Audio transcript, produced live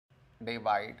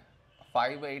divide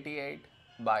 588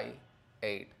 by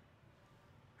 8.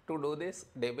 To do this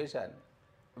division,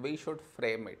 we should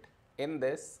frame it in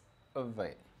this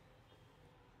way.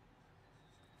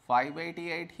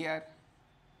 588 here,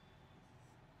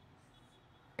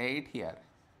 8 here.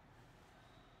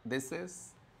 This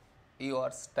is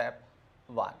your step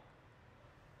 1.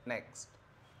 Next,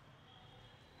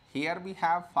 here we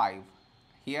have 5,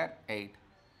 here 8.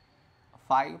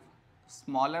 5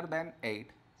 smaller than 8.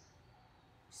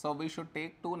 So we should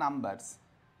take two numbers,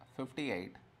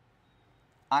 58.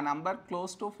 A number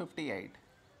close to 58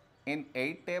 in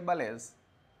 8 table is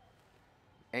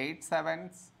 8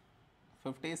 sevens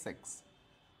 56.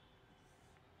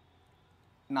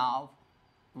 Now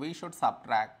we should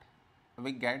subtract,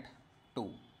 we get 2.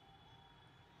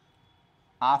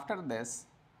 After this,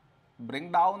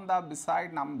 bring down the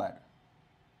beside number,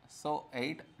 so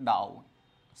 8 down,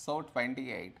 so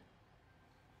 28.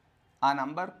 A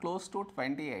number close to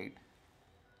 28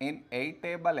 in 8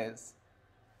 table is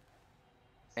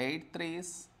 8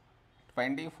 threes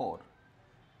 24.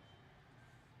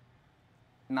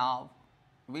 Now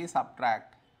we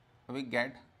subtract, we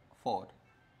get 4.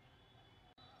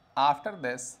 After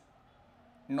this,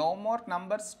 no more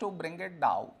numbers to bring it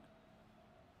down.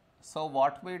 So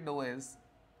what we do is,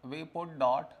 we put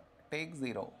dot, take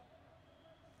 0.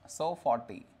 So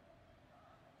 40.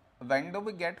 When do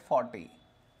we get 40?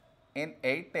 In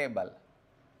 8 table,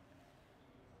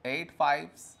 8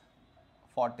 fives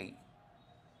 40.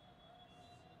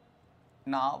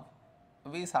 Now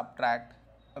we subtract,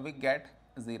 we get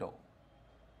 0.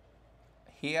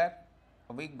 Here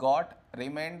we got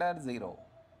remainder 0.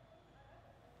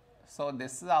 So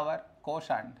this is our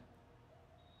quotient.